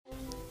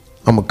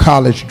I'm a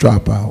college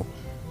dropout.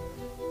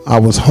 I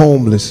was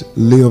homeless,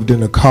 lived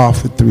in a car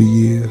for 3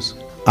 years.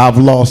 I've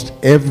lost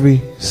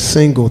every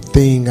single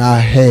thing I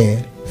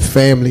had,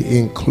 family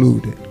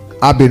included.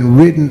 I've been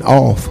written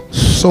off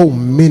so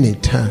many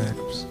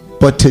times.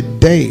 But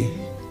today,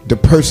 the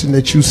person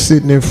that you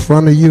sitting in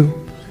front of you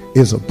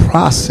is a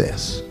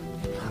process.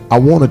 I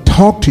want to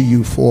talk to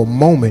you for a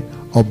moment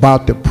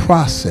about the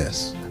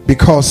process.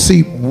 Because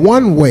see,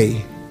 one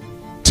way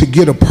to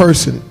get a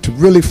person to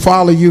really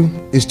follow you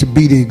is to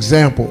be the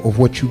example of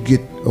what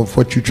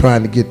you're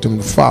trying to get them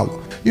to follow.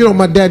 You know,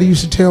 my daddy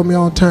used to tell me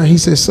all the time, he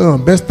said,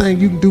 son, best thing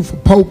you can do for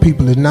poor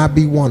people is not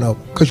be one of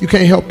them, because you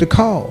can't help the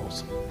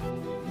cause.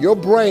 Your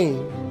brain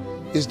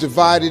is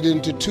divided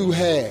into two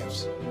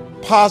halves,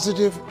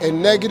 positive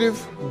and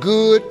negative,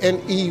 good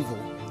and evil.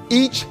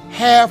 Each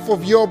half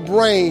of your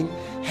brain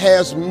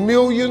has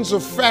millions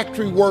of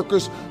factory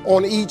workers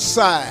on each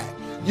side.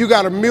 You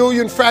got 1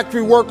 million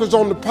factory workers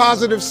on the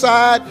positive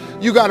side.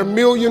 You got 1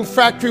 million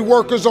factory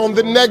workers on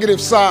the negative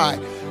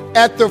side.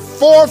 At the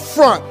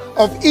forefront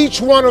of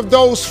each one of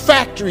those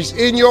factories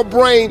in your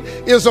brain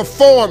is a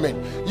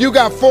foreman. You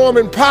got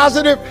foreman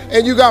positive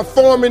and you got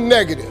foreman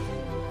negative.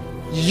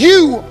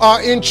 You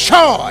are in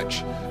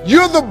charge.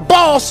 You're the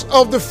boss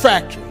of the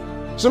factory.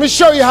 So let me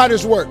show you how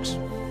this works.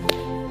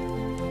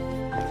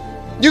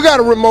 You got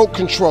a remote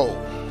control.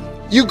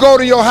 You go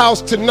to your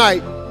house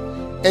tonight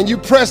and you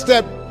press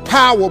that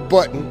power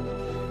button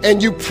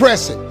and you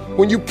press it.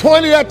 When you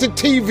point it at the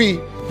TV,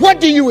 what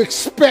do you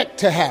expect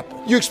to happen?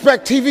 You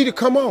expect TV to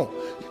come on.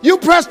 You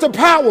press the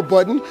power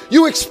button,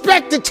 you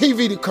expect the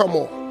TV to come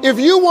on. If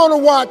you want to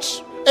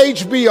watch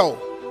HBO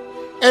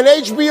and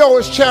HBO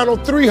is channel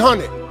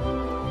 300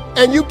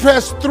 and you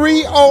press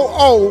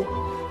 300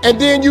 and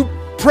then you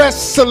press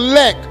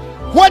select,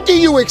 what do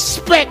you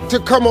expect to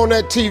come on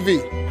that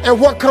TV? And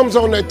what comes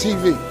on that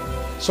TV?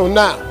 So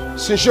now,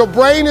 since your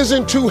brain is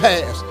in two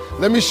halves,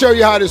 let me show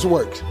you how this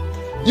works.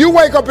 You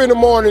wake up in the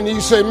morning and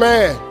you say,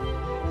 man,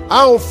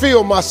 I don't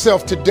feel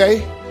myself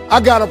today. I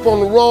got up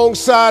on the wrong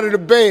side of the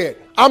bed.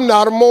 I'm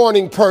not a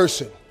morning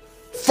person.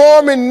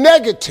 Foreman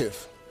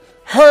negative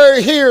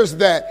hears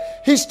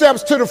that. He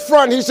steps to the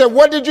front. He said,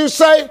 what did you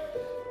say?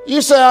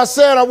 You say, I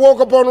said I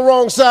woke up on the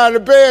wrong side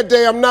of the bed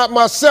today. I'm not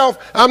myself.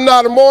 I'm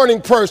not a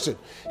morning person.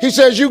 He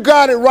says, you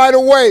got it right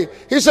away.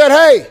 He said,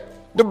 hey,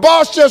 the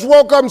boss just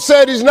woke up and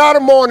said he's not a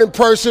morning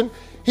person.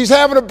 He's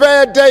having a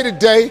bad day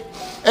today,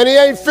 and he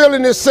ain't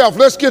feeling himself.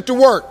 Let's get to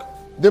work.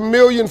 The 1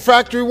 million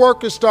factory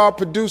workers start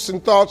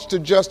producing thoughts to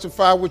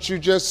justify what you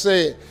just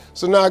said.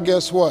 So now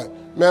guess what?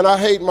 Man, I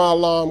hate my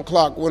alarm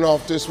clock went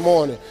off this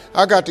morning.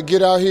 I got to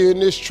get out here in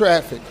this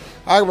traffic.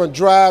 I'm going to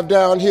drive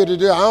down here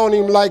today. I don't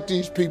even like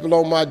these people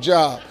on my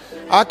job.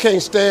 I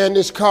can't stand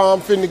this car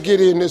I'm finna get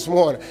in this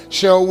morning.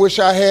 Sure wish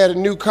I had a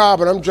new car,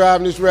 but I'm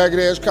driving this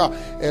ragged-ass car.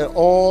 And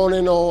on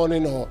and on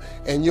and on.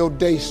 And your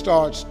day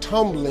starts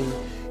tumbling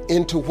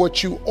into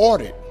what you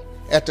ordered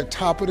at the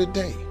top of the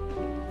day.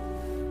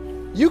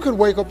 You could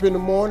wake up in the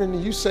morning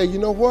and you say, you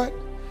know what?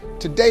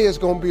 Today is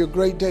going to be a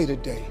great day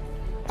today.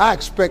 I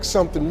expect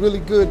something really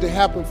good to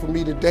happen for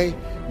me today.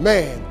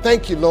 Man,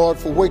 thank you, Lord,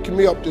 for waking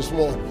me up this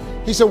morning.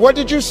 He said, what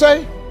did you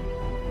say?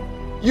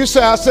 You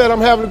say, I said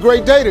I'm having a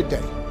great day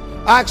today.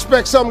 I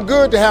expect something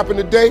good to happen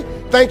today.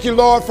 Thank you,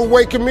 Lord, for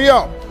waking me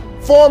up.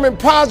 Foreman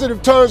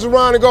positive turns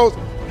around and goes,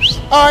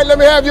 all right, let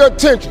me have your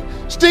attention.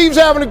 Steve's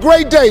having a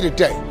great day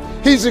today.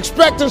 He's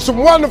expecting some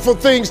wonderful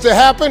things to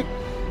happen.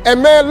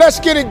 And man,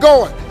 let's get it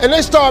going. And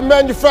they start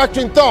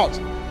manufacturing thoughts.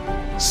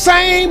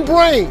 Same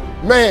brain.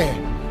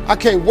 Man, I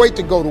can't wait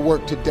to go to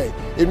work today.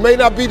 It may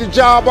not be the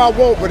job I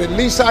want, but at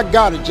least I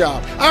got a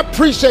job. I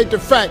appreciate the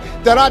fact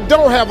that I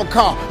don't have a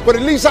car, but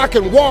at least I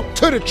can walk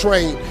to the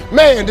train.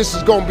 Man, this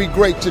is going to be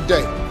great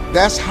today.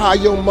 That's how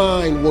your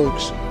mind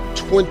works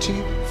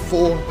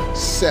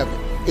 24/7.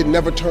 It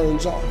never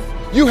turns off.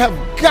 You have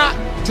got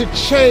to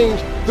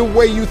change the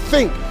way you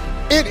think.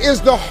 It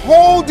is the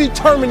whole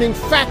determining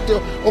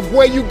factor of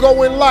where you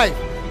go in life.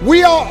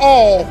 We are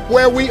all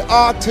where we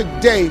are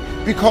today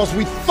because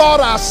we thought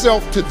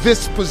ourselves to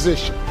this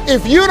position.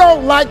 If you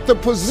don't like the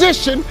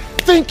position,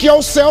 think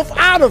yourself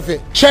out of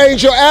it.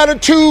 Change your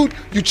attitude,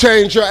 you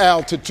change your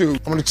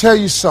altitude. I'm going to tell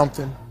you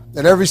something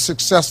that every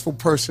successful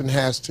person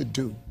has to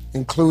do,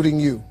 including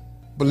you.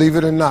 Believe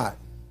it or not,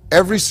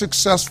 every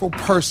successful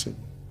person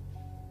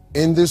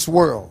in this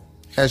world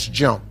has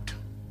jumped.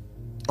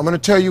 I'm going to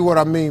tell you what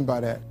I mean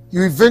by that.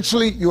 You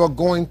are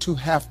going to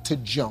have to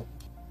jump.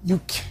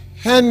 You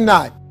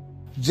cannot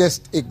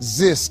just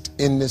exist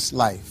in this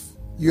life.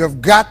 You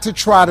have got to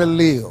try to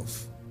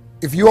live.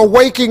 If you are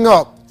waking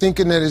up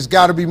thinking that there's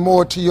got to be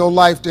more to your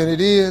life than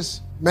it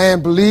is,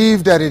 man,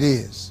 believe that it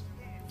is.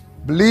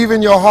 Believe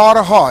in your heart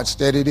of hearts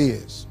that it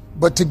is.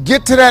 But to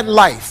get to that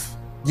life,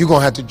 you're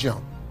going to have to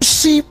jump. You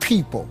see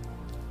people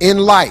in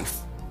life,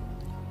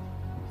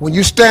 when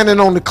you're standing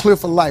on the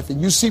cliff of life and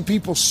you see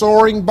people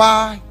soaring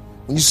by,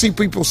 when you see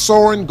people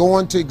soaring,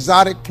 going to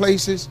exotic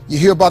places, you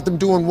hear about them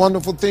doing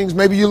wonderful things.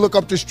 Maybe you look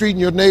up the street and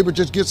your neighbor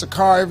just gets a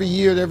car every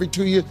year, every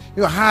 2 years.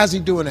 You know, how is he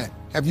doing that?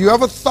 Have you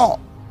ever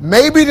thought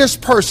Maybe this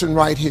person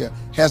right here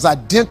has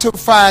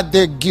identified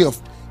their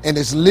gift and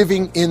is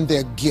living in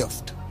their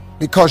gift.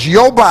 Because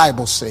your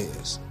Bible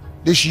says,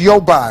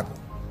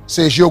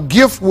 your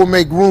gift will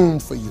make room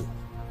for you.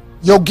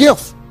 Your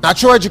gift,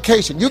 not your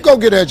education. You go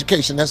get an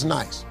education, that's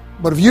nice.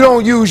 But if you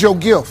don't use your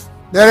gift,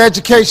 that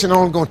education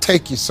only gonna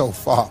take you so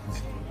far,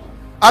 man.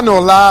 I know a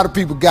lot of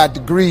people got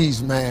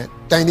degrees, man.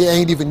 They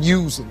ain't even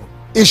using them.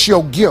 It's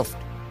your gift.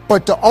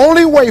 But the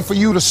only way for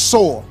you to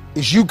soar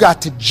is you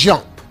got to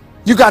jump.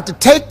 You got to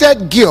take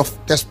that gift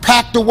that's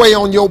packed away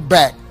on your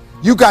back.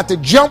 You got to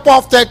jump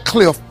off that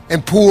cliff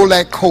and pull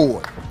that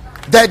cord.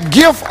 That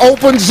gift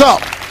opens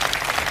up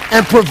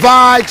and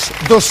provides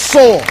the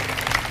soar.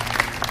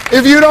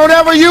 If you don't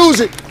ever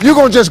use it, you're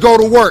going to just go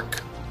to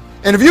work.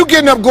 And if you're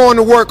getting up going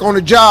to work on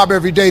a job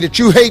every day that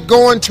you hate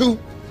going to,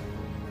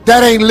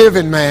 that ain't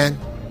living, man.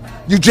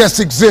 You just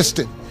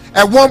existed.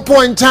 At one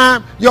point in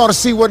time, you ought to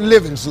see what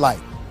living's like.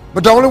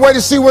 But the only way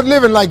to see what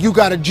living like, you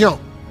got to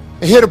jump.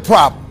 And here's the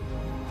problem.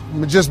 I'm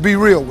going to just be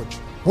real with you.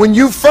 When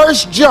you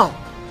first jump,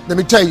 let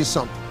me tell you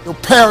something. Your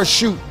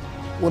parachute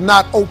will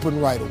not open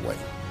right away.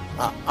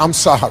 I'm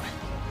sorry.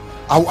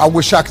 I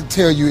wish I could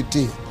tell you it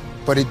did,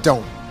 but it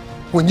don't.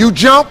 When you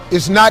jump,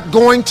 it's not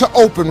going to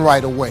open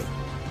right away.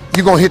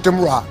 You're going to hit them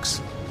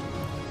rocks.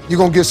 You're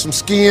going to get some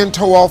skin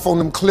tore off on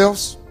them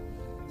cliffs.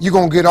 You're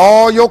going to get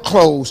all your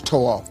clothes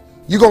tore off.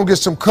 You're going to get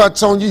some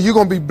cuts on you. You're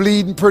going to be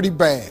bleeding pretty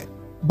bad.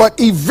 But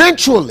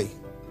eventually,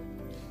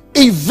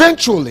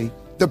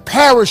 the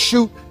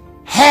parachute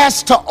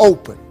has to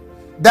open.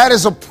 That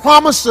is a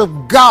promise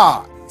of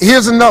God.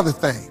 Here's another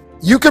thing.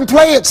 You can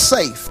play it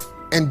safe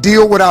and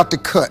deal without the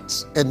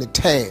cuts and the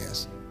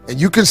tears. And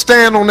you can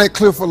stand on that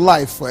cliff of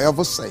life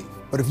forever safe.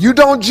 But if you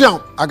don't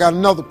jump, I got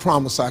another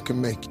promise I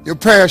can make you. Your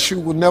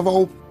parachute will never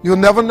open. You'll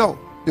never know.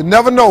 You'll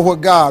never know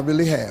what God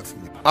really had for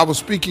you. I was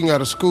speaking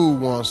at a school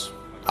once.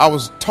 I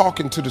was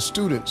talking to the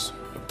students.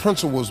 The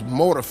principal was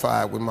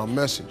mortified with my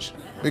message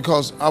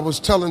because I was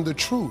telling the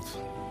truth.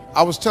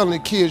 I was telling the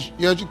kids,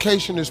 your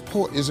education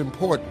is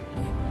important,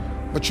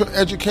 but your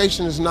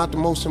education is not the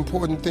most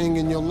important thing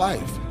in your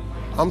life.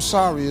 I'm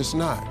sorry, it's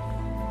not.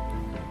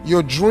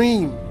 Your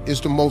dream is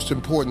the most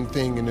important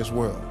thing in this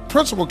world.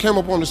 Principal came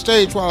up on the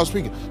stage while I was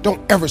speaking.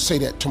 Don't ever say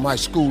that to my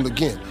school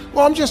again.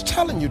 Well, I'm just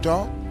telling you,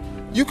 dog.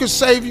 You can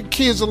save your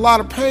kids a lot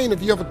of pain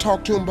if you ever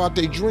talk to them about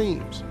their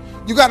dreams.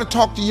 You got to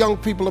talk to young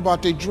people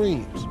about their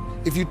dreams.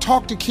 If you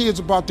talk to kids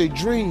about their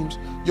dreams,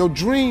 your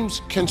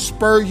dreams can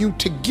spur you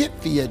to get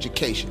the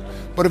education.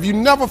 But if you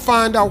never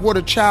find out what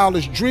a child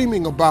is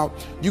dreaming about,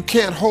 you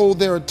can't hold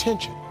their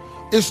attention.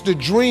 It's the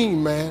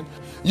dream, man.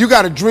 You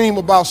got to dream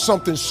about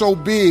something so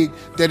big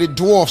that it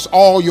dwarfs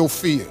all your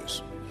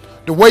fears.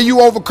 The way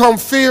you overcome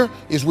fear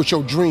is with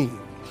your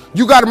dream.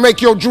 You got to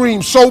make your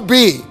dream so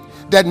big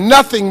that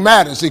nothing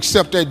matters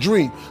except that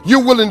dream.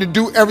 You're willing to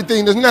do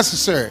everything that's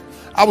necessary.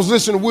 I was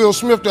listening to Will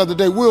Smith the other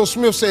day. Will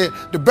Smith said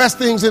the best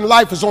things in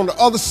life is on the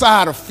other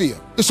side of fear.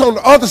 It's on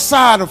the other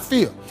side of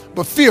fear.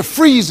 But fear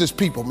freezes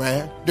people,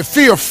 man. The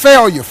fear of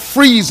failure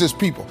freezes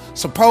people.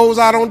 Suppose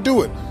I don't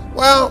do it.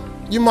 Well,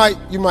 you might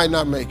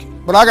not make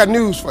it. But I got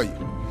news for you.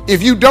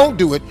 If you don't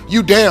do it,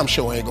 you damn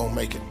sure ain't gonna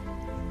make it.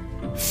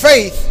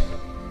 Faith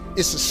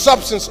is the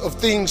substance of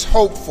things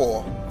hoped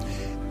for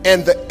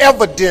and the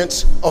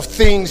evidence of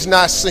things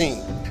not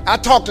seen. I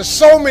talk to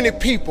so many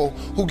people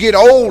who get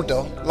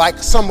older, like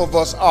some of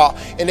us are,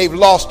 and they've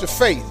lost the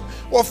faith.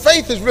 Well,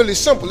 faith is really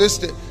simple.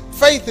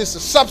 Faith is the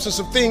substance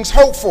of things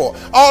hoped for.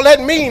 All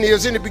that means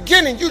is in the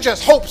beginning, you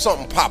just hope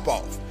something pop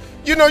off.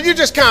 You know, you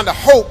just kind of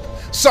hope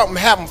something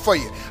happened for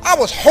you. I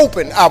was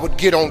hoping I would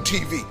get on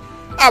TV.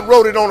 I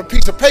wrote it on a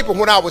piece of paper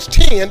when I was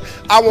 10.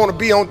 I want to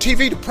be on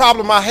TV. The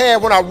problem I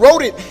had when I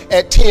wrote it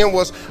at 10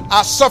 was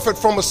I suffered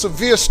from a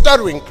severe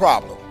stuttering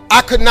problem.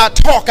 I could not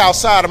talk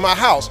outside of my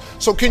house.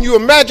 So can you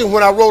imagine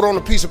when I wrote on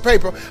a piece of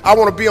paper, I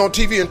want to be on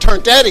TV and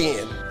turned that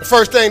in? The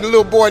first thing the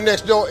little boy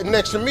next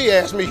to me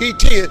asked me, he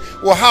 10,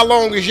 well, how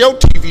long is your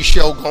TV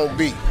show going to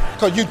be?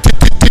 Because you're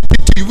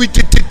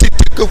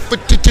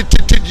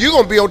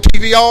going to be on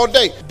TV all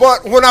day.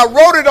 But when I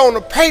wrote it on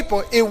the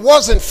paper, it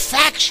wasn't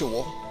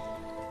factual.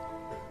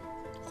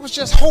 I was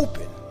just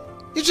hoping.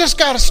 You just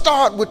got to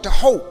start with the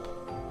hope.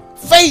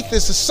 Faith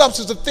is the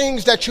substance of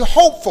things that you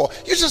hope for.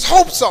 You just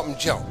hope something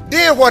jump.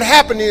 Then what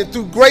happened is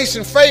through grace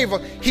and favor,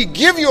 he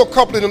give you a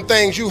couple of them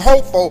things you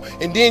hope for,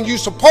 and then you're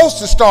supposed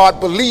to start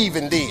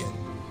believing then.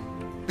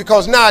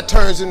 Because now it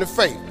turns into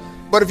faith.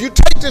 But if you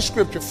take this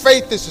scripture,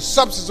 faith is the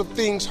substance of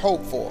things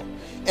hoped for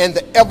and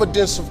the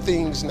evidence of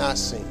things not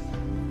seen.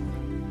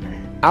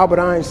 Albert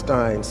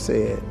Einstein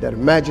said that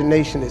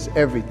imagination is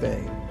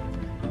everything.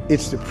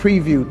 It's the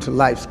preview to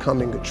life's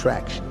coming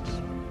attractions.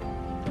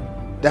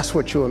 That's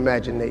what your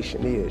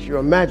imagination is. Your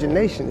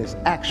imagination is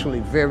actually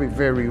very,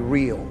 very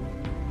real.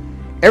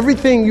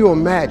 Everything you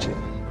imagine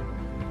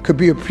could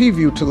be a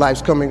preview to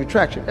life's coming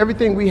attraction.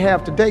 Everything we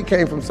have today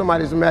came from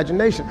somebody's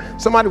imagination.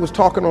 Somebody was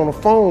talking on the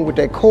phone with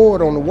that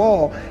cord on the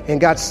wall and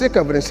got sick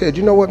of it and said,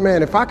 you know what,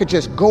 man, if I could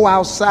just go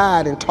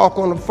outside and talk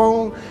on the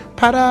phone,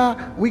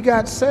 ta-da, we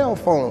got cell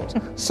phones.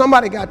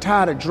 Somebody got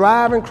tired of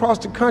driving across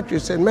the country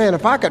and said, man,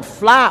 if I could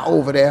fly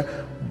over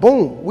there,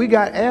 boom, we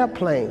got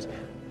airplanes.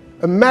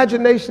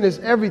 Imagination is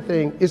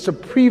everything. It's a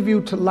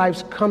preview to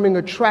life's coming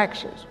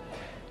attractions.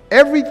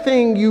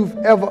 Everything you've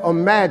ever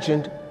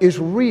imagined is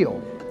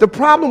real. The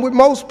problem with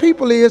most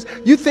people is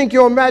you think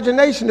your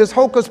imagination is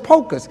hocus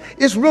pocus.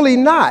 It's really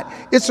not.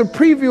 It's a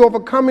preview of a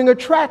coming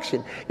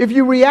attraction. If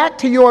you react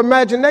to your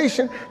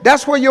imagination,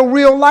 that's where your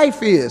real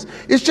life is.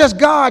 It's just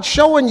God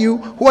showing you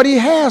what he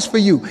has for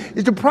you.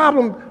 The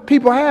problem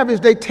people have is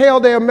they tell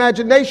their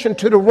imagination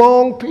to the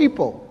wrong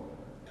people.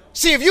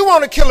 See, if you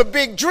want to kill a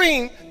big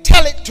dream,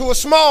 tell it to a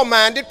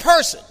small-minded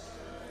person.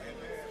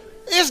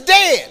 It's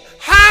dead.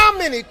 How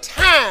many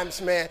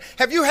times, man,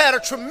 have you had a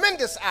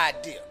tremendous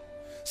idea?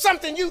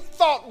 Something you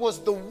thought was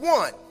the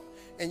one,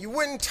 and you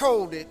went and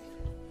told it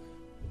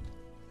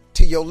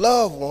to your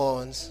loved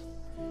ones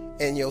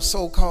and your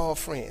so-called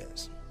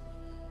friends,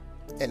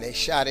 and they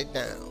shot it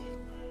down.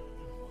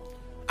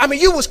 I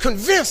mean, you was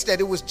convinced that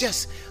it was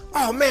just,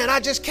 oh man, I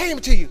just came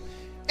to you.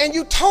 And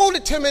you told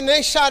it to them and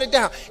they shot it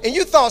down. And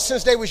you thought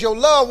since they was your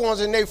loved ones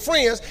and their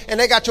friends and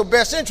they got your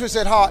best interests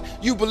at heart,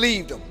 you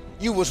believed them.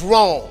 You was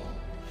wrong.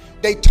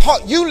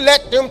 You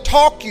let them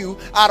talk you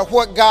out of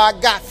what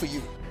God got for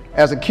you.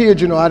 As a kid,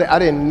 you know, I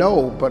didn't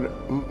know,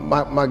 but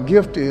my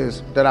gift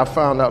is that I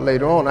found out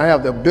later on. I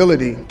have the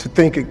ability to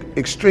think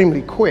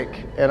extremely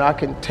quick, and I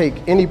can take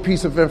any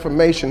piece of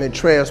information and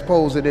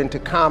transpose it into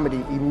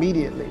comedy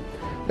immediately.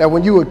 Now,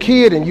 when you're a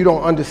kid and you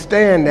don't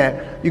understand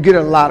that, you get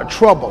in a lot of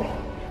trouble.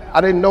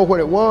 I didn't know what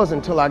it was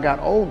until I got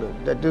older,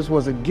 that this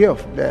was a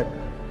gift, that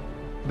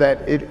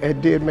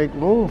it did make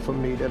room for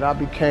me, that I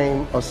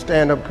became a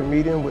stand-up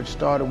comedian, which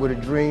started with a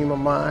dream of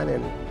mine,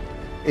 and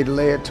it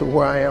led to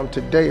where I am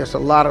today. It's a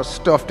lot of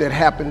stuff that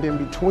happened in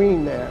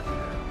between there.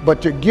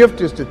 But your gift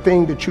is the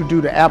thing that you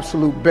do the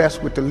absolute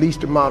best with the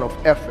least amount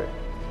of effort.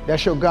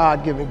 That's your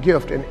God-given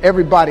gift, and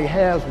everybody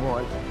has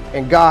one,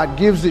 and God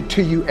gives it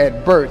to you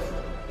at birth.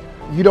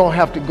 You don't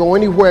have to go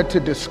anywhere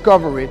to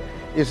discover it.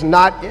 It's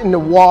not in the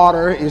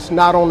water, it's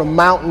not on a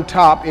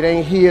mountaintop, it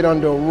ain't hid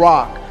under a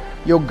rock.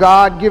 Your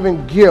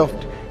God-given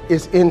gift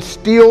is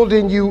instilled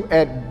in you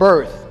at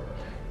birth.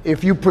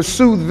 If you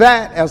pursue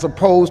that as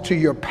opposed to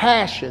your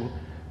passion,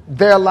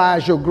 there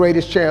lies your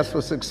greatest chance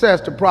for success.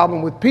 The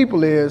problem with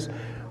people is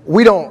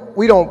we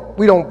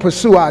don't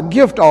pursue our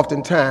gift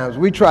oftentimes.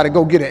 We try to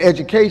go get an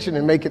education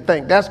and make it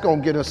think that's going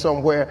to get us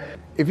somewhere.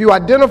 If you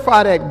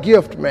identify that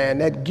gift, man,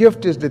 that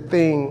gift is the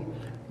thing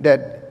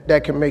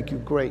that can make you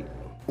great.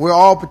 We're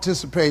all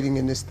participating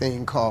in this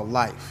thing called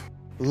life.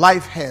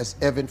 Life has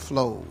ebb and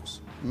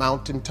flows.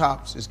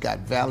 Mountaintops, it's got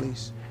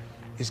valleys,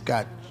 it's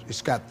got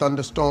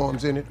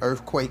thunderstorms in it,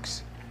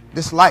 earthquakes.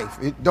 This life,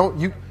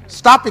 you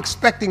stop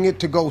expecting it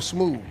to go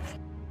smooth,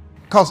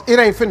 because it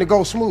ain't finna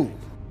go smooth.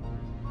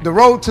 The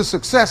road to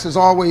success is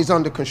always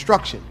under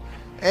construction.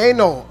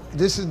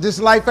 This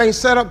life ain't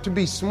set up to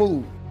be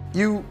smooth.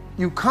 You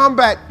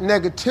combat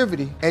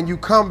negativity and you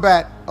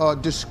combat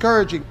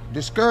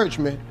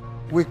discouragement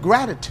with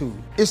gratitude.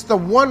 It's the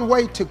one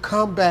way to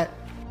combat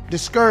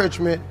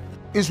discouragement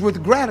is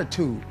with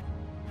gratitude.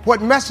 What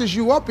messes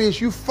you up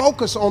is you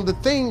focus on the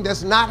thing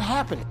that's not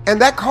happening, and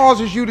that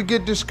causes you to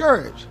get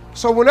discouraged.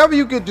 So whenever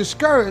you get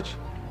discouraged,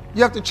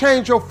 you have to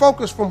change your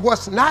focus from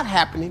what's not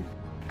happening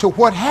to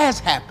what has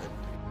happened,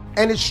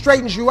 and it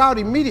straightens you out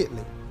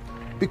immediately.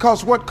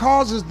 Because what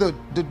causes the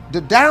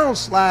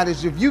downslide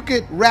is if you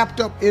get wrapped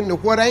up into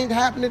what ain't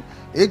happening,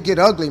 it get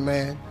ugly,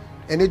 man,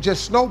 and it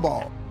just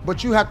snowballs.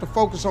 But you have to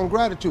focus on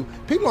gratitude.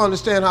 People don't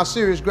understand how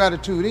serious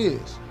gratitude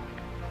is.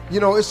 You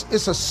know,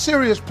 it's a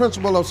serious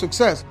principle of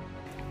success.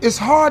 It's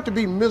hard to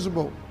be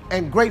miserable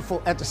and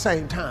grateful at the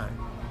same time.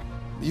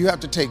 You have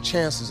to take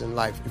chances in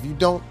life. If you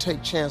don't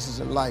take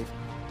chances in life,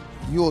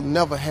 you'll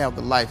never have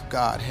the life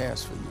God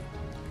has for you.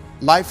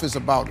 Life is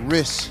about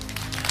risk.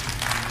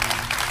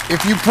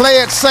 If you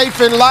play it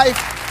safe in life,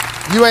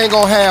 you ain't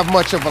gonna have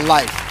much of a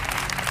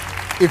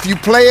life. If you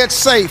play it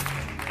safe,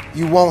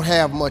 you won't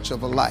have much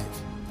of a life.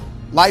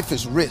 Life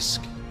is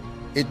risk.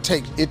 It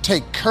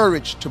takes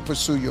courage to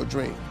pursue your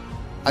dream.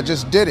 I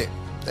just did it.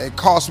 It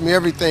cost me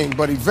everything,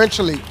 but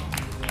eventually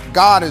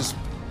God is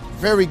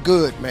very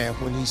good, man,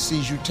 when he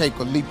sees you take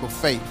a leap of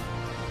faith.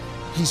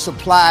 He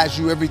supplies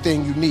you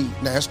everything you need.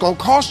 Now, it's going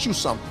to cost you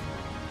something,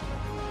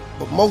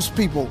 but most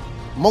people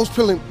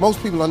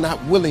are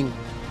not willing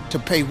to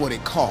pay what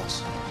it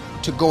costs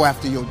to go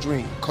after your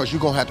dream, because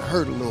you're going to have to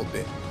hurt a little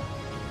bit.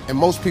 And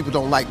most people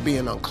don't like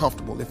being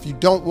uncomfortable. If you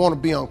don't want to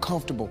be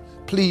uncomfortable,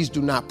 please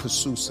do not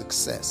pursue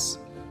success,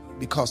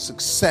 because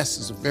success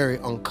is a very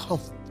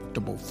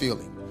uncomfortable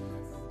feeling.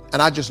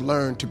 And I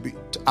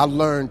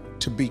learned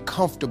to be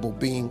comfortable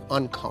being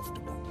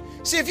uncomfortable.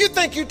 See, if you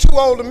think you're too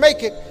old to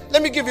make it,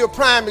 let me give you a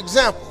prime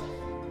example.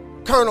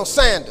 Colonel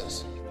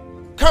Sanders.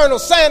 Colonel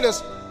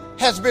Sanders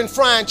has been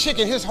frying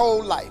chicken his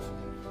whole life.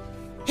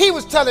 He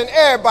was telling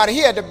everybody he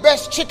had the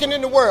best chicken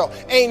in the world.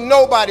 Ain't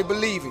nobody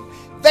believe him.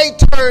 They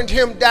turned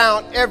him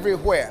down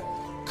everywhere.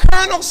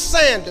 Colonel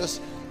Sanders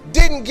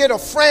didn't get a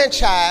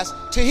franchise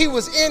till he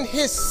was in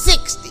his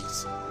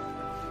 60s.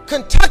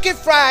 Kentucky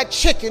Fried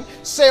Chicken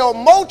sell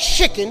more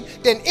chicken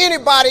than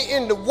anybody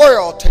in the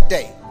world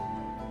today.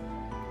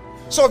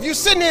 So if you're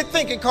sitting there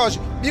thinking because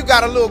you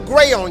got a little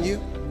gray on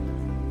you,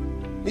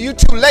 you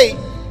too late,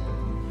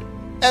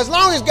 as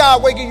long as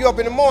God waking you up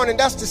in the morning,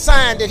 that's the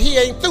sign that he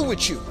ain't through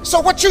with you. So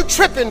what you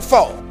tripping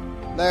for?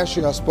 Last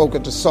year I spoke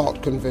at the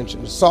SALT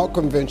convention. The SALT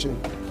convention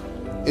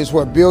is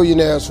where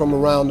billionaires from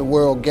around the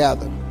world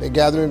gather. They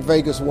gather in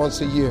Vegas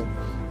once a year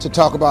to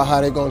talk about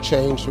how they're going to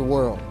change the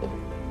world.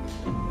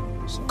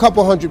 There's a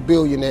couple hundred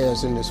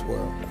billionaires in this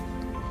world.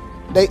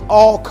 They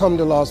all come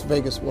to Las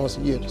Vegas once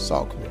a year to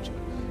SALT convention.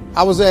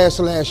 I was asked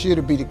last year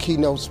to be the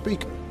keynote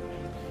speaker.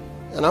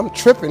 And I'm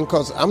tripping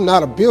because I'm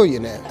not a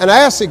billionaire. And I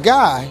asked a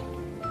guy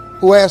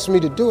who asked me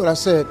to do it, I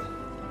said,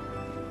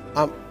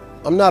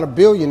 I'm not a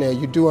billionaire,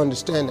 you do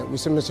understand that. We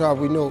said, Mr.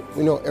 Harvey,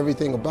 we know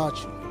everything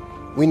about you.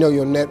 We know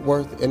your net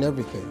worth and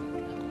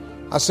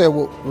everything. I said,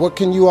 well, what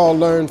can you all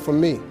learn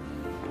from me?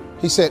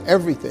 He said,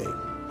 everything.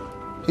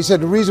 He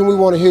said, the reason we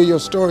want to hear your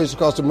story is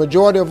because the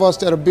majority of us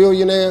that are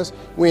billionaires,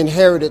 we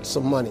inherited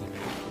some money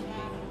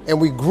and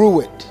we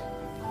grew it.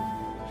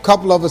 A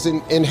couple of us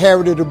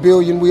inherited $1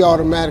 billion, we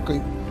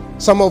automatically.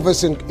 Some of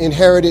us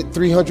inherited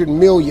 300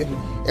 million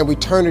and we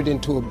turn it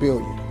into $1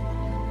 billion.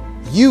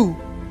 You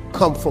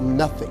come from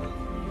nothing.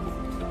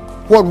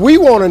 What we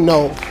want to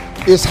know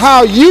is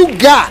how you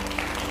got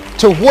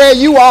to where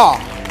you are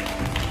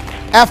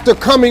after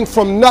coming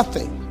from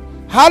nothing.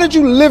 How did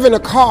you live in a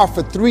car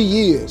for 3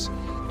 years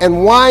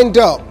and wind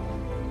up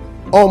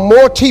on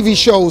more TV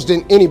shows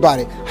than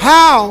anybody?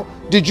 How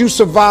did you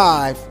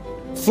survive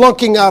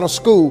flunking out of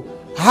school?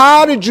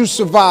 How did you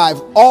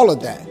survive all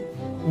of that?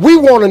 We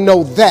want to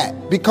know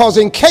that, because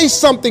in case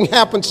something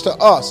happens to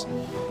us,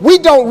 we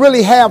don't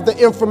really have the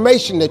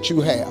information that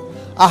you have,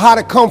 or how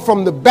to come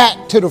from the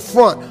back to the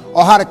front,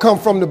 or how to come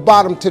from the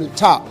bottom to the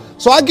top.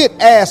 So I get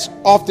asked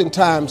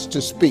oftentimes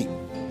to speak.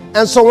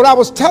 And so when I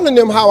was telling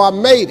them how I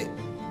made it,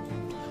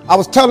 I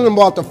was telling them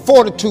about the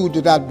fortitude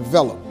that I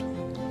developed.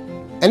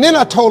 And then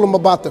I told them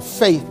about the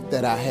faith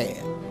that I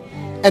had.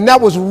 And that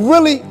was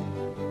really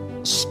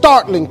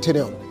startling to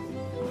them.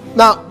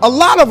 Now, a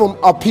lot of them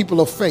are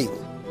people of faith.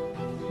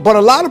 But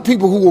a lot of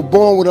people who were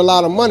born with a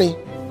lot of money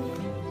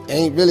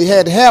ain't really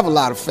had to have a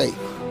lot of faith.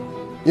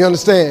 You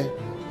understand?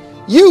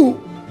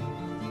 You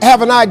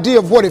have an idea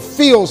of what it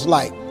feels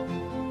like.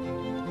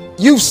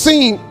 You've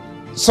seen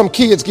some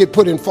kids get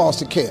put in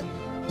foster care.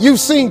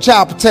 You've seen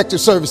child protective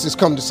services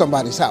come to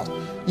somebody's house.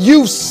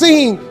 You've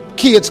seen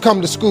kids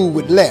come to school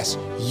with less.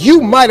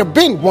 You might have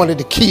been one of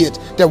the kids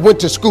that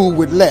went to school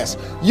with less.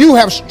 You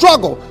have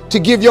struggled to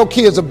give your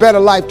kids a better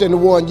life than the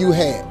one you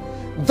had.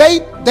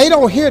 They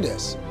don't hear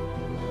this.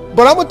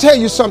 But I'm going to tell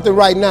you something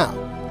right now.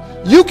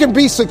 You can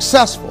be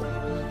successful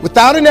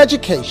without an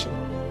education.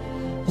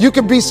 You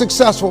can be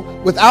successful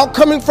without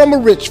coming from a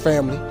rich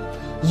family.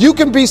 You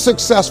can be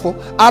successful.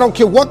 I don't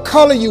care what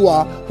color you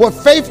are, what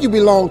faith you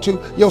belong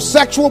to, your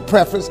sexual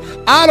preference.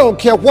 I don't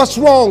care what's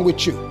wrong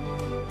with you.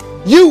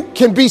 You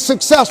can be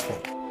successful.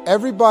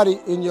 Everybody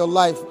in your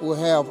life will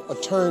have a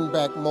turn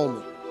back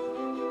moment.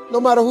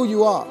 No matter who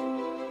you are,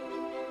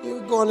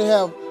 you're going to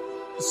have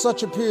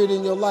such a period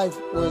in your life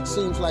where it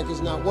seems like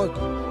it's not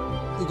working.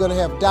 You're going to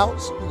have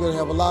doubts. You're going to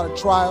have a lot of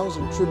trials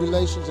and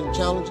tribulations and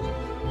challenges.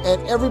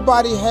 And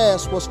everybody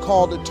has what's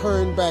called a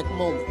turn back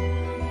moment.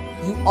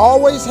 You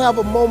always have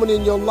a moment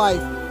in your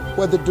life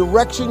where the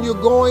direction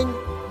you're going,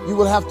 you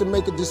will have to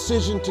make a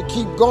decision to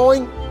keep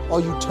going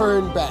or you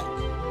turn back.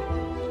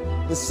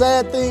 The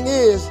sad thing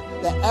is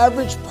the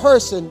average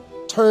person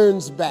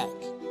turns back.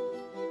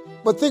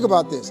 But think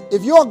about this.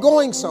 If you're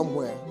going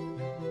somewhere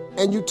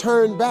and you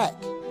turn back,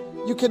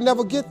 you can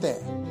never get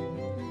there.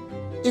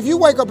 If you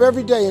wake up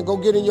every day and go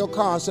get in your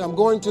car and say, I'm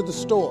going to the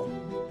store,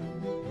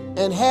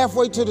 and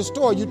halfway to the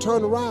store, you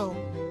turn around,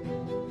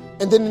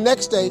 and then the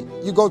next day,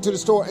 you go to the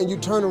store and you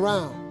turn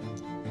around,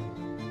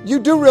 you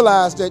do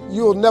realize that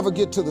you'll never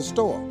get to the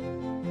store.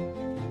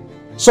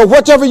 So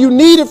whatever you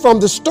needed from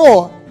the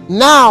store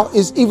now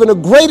is even a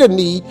greater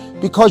need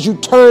because you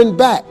turn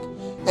back.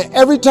 And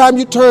every time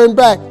you turn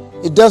back,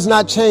 it does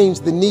not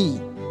change the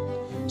need.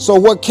 So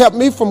what kept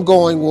me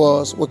going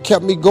was,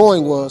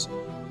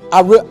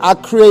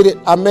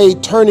 I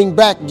made turning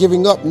back,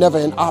 giving up, never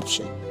an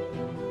option.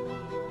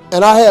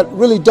 And I had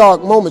really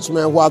dark moments,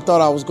 man, where I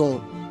thought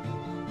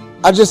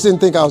I just didn't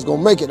think I was going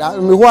to make it. I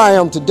mean, where I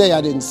am today,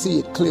 I didn't see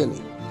it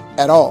clearly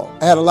at all.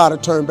 I had a lot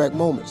of turn back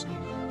moments.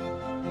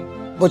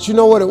 But you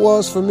know what it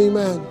was for me,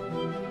 man?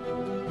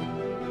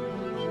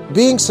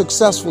 Being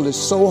successful is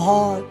so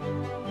hard,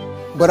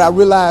 but I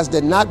realized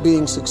that not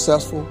being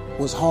successful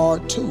was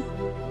hard too.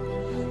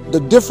 The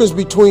difference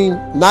between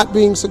not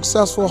being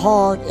successful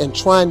hard and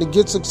trying to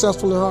get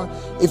successful and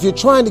hard, if you're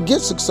trying to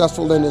get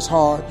successful and it's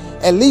hard,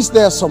 at least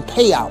there's some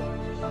payout.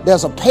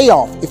 There's a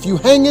payoff. If you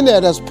hang in there,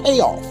 there's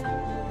payoff.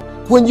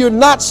 When you're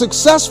not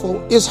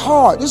successful, it's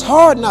hard. It's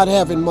hard not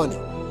having money.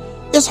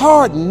 It's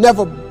hard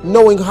never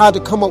knowing how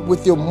to come up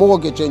with your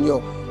mortgage and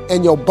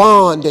your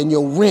bond and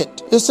your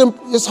rent.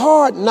 It's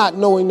hard not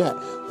knowing that.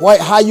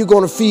 How you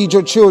going to feed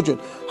your children?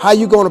 How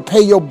you going to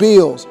pay your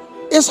bills?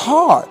 It's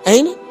hard,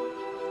 ain't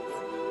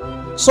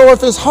it? So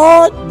if it's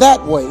hard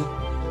that way,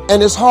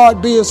 and it's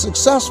hard being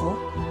successful,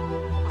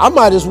 I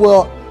might as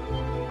well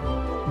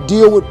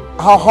deal with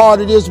how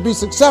hard it is to be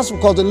successful,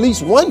 because at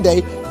least one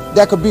day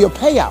that could be a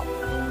payout.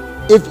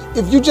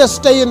 If you just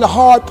stay in the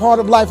hard part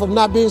of life of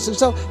not being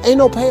successful, ain't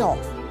no payoff.